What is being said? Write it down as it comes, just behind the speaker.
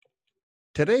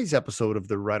Today's episode of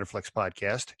the Riderflex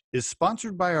podcast is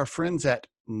sponsored by our friends at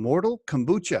Mortal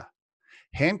Kombucha.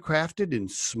 Handcrafted in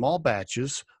small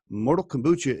batches, Mortal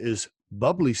Kombucha is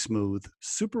bubbly smooth,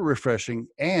 super refreshing,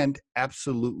 and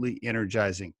absolutely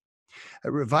energizing.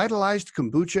 A revitalized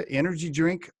kombucha energy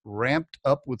drink ramped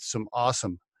up with some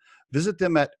awesome. Visit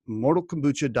them at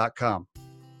mortalkombucha.com.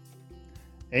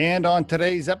 And on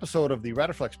today's episode of the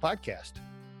Riderflex podcast,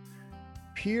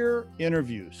 peer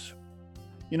interviews.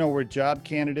 You know, where job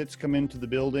candidates come into the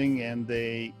building and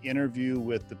they interview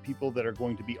with the people that are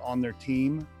going to be on their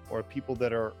team or people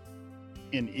that are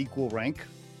in equal rank.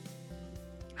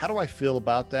 How do I feel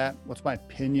about that? What's my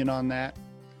opinion on that?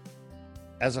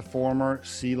 As a former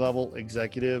C-level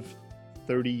executive,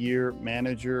 30-year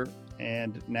manager,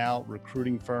 and now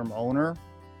recruiting firm owner,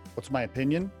 what's my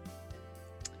opinion?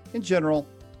 In general,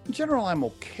 I'm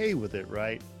okay with it,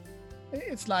 right?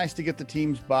 It's nice to get the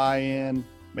team's buy-in,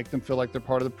 make them feel like they're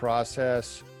part of the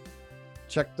process,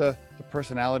 check the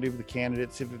personality of the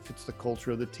candidates, see if it fits the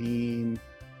culture of the team.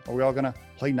 Are we all going to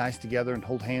play nice together and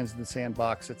hold hands in the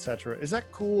sandbox, etc.? Is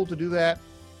that cool to do that?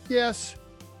 Yes.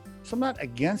 So I'm not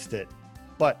against it,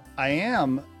 but I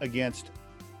am against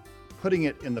putting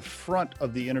it in the front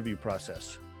of the interview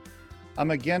process.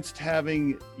 I'm against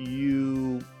having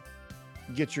you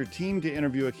get your team to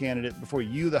interview a candidate before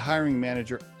you, the hiring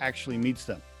manager, actually meets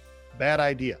them. Bad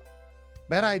idea.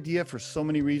 Bad idea for so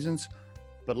many reasons,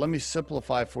 but let me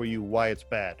simplify for you why it's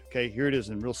bad. Okay, here it is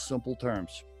in real simple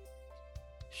terms.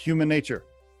 Human nature.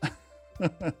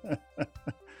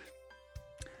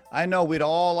 I know we'd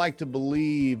all like to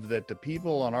believe that the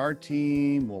people on our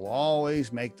team will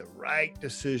always make the right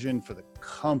decision for the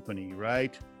company,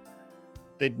 right?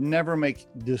 They'd never make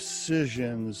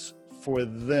decisions for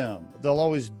them. They'll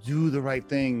always do the right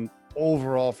thing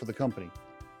overall for the company.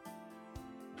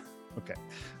 Okay,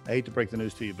 I hate to break the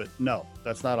news to you, but no,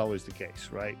 that's not always the case,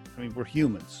 right? I mean, we're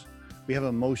humans. We have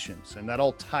emotions, and that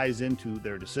all ties into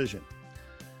their decision.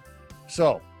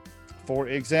 So, for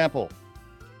example,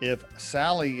 if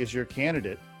Sally is your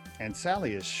candidate, and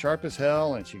Sally is sharp as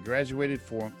hell, and she graduated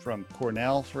from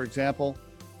Cornell, for example,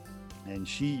 and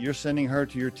you're sending her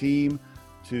to your team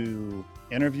to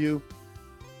interview,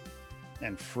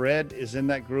 and Fred is in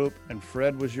that group, and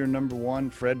Fred was your number one,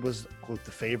 Fred was, quote,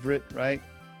 the favorite, right?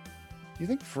 Do you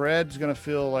think Fred's going to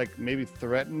feel like maybe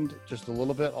threatened just a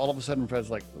little bit? All of a sudden, Fred's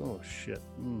like, oh, shit.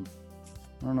 I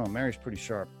don't know. Mary's pretty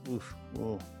sharp. Oof.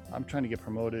 Whoa. I'm trying to get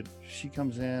promoted. She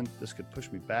comes in. This could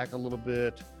push me back a little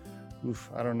bit.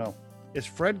 Oof. I don't know. Is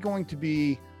Fred going to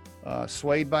be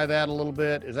swayed by that a little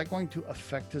bit? Is that going to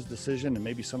affect his decision and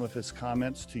maybe some of his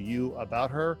comments to you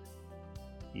about her?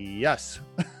 Yes.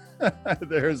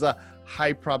 There's a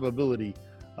high probability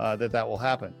that will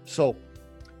happen. So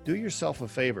do yourself a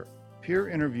favor. Peer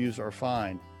interviews are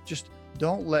fine. Just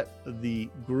don't let the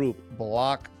group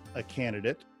block a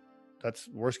candidate. That's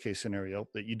worst case scenario,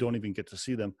 that you don't even get to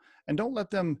see them. And don't let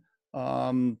them,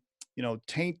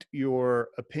 taint your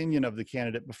opinion of the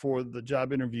candidate before the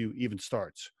job interview even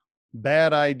starts.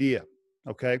 Bad idea.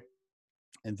 Okay.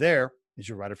 And there is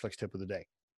your Riderflex tip of the day.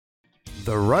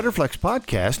 The Riderflex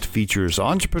podcast features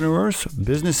entrepreneurs,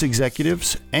 business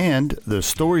executives, and the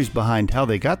stories behind how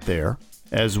they got there,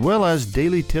 as well as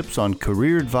daily tips on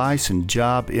career advice and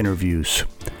job interviews.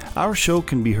 Our show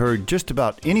can be heard just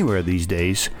about anywhere these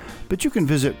days, but you can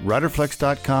visit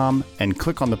riderflex.com and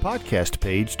click on the podcast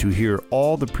page to hear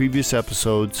all the previous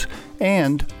episodes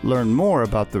and learn more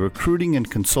about the recruiting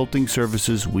and consulting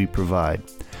services we provide.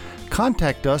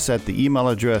 Contact us at the email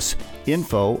address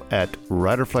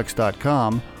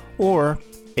info@riderflex.com or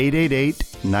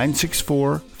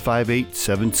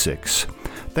 888-964-5876.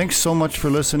 Thanks so much for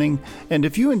listening, and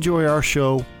if you enjoy our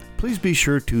show, please be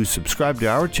sure to subscribe to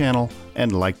our channel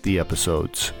and like the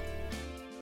episodes.